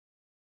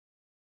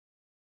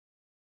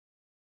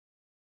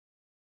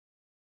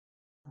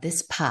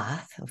This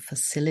path of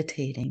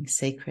facilitating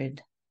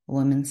sacred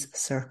women's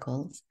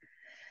circles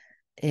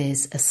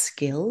is a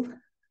skill.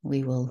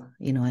 We will,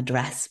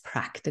 address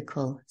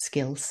practical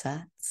skill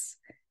sets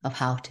of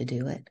how to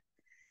do it.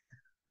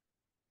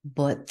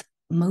 But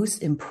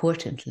most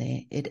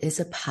importantly, it is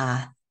a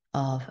path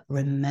of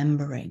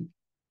remembering.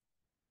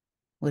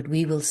 What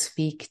we will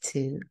speak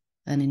to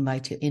and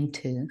invite you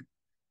into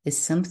is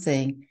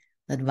something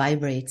that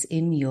vibrates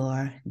in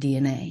your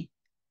DNA.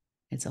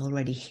 It's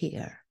already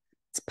here.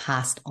 It's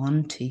passed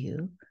on to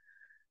you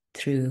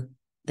through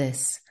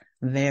this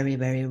very,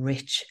 very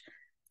rich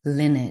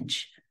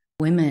lineage.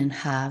 Women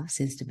have,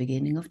 since the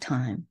beginning of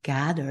time,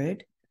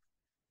 gathered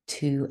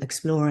to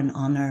explore and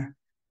honor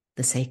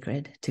the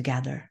sacred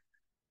together.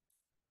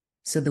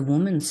 So the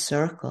woman's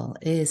circle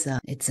is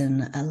it's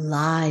an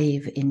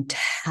alive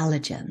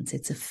intelligence.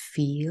 It's a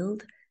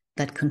field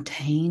that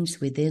contains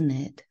within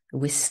it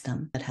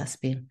wisdom that has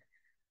been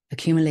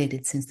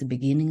accumulated since the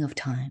beginning of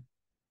time.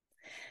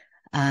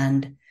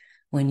 And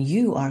when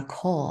you are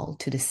called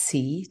to the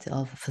seat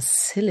of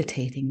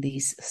facilitating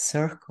these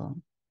circles,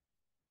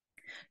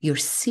 your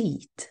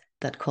seat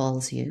that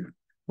calls you,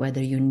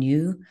 whether you're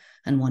new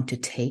and want to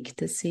take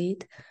the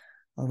seat,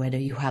 or whether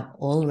you have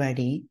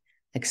already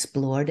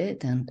explored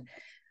it and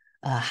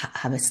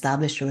have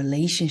established a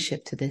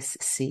relationship to this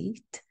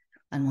seat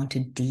and want to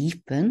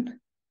deepen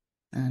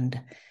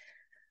and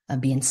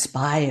be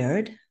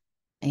inspired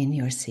in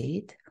your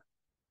seat.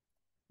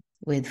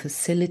 With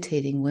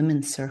facilitating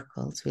women's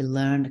circles, we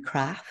learn the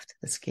craft,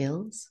 the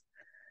skills,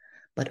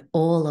 but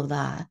all of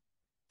that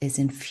is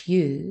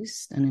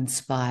infused and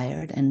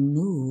inspired and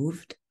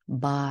moved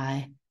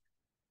by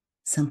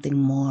something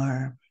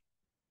more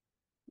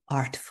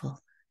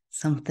artful,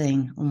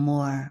 something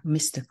more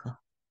mystical,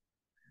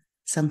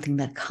 something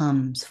that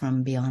comes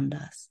from beyond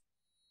us.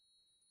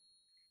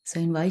 So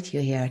I invite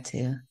you here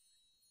to,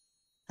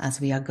 as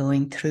we are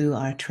going through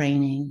our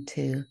training,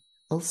 to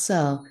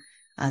also,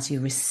 as you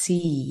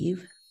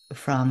receive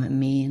from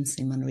me and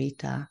Simon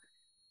Rita,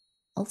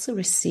 also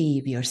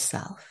receive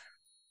yourself.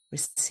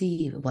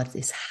 Receive what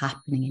is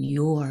happening in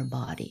your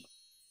body.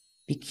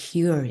 Be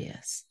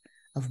curious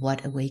of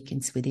what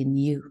awakens within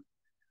you.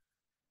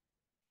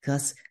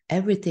 Because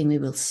everything we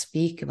will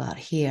speak about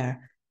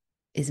here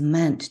is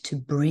meant to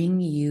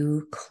bring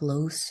you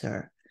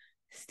closer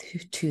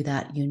to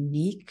that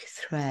unique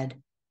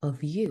thread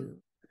of you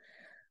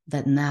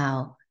that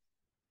now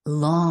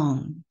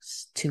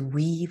longs to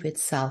weave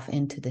itself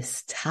into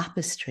this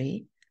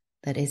tapestry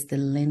that is the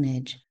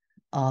lineage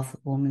of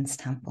Woman's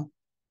Temple.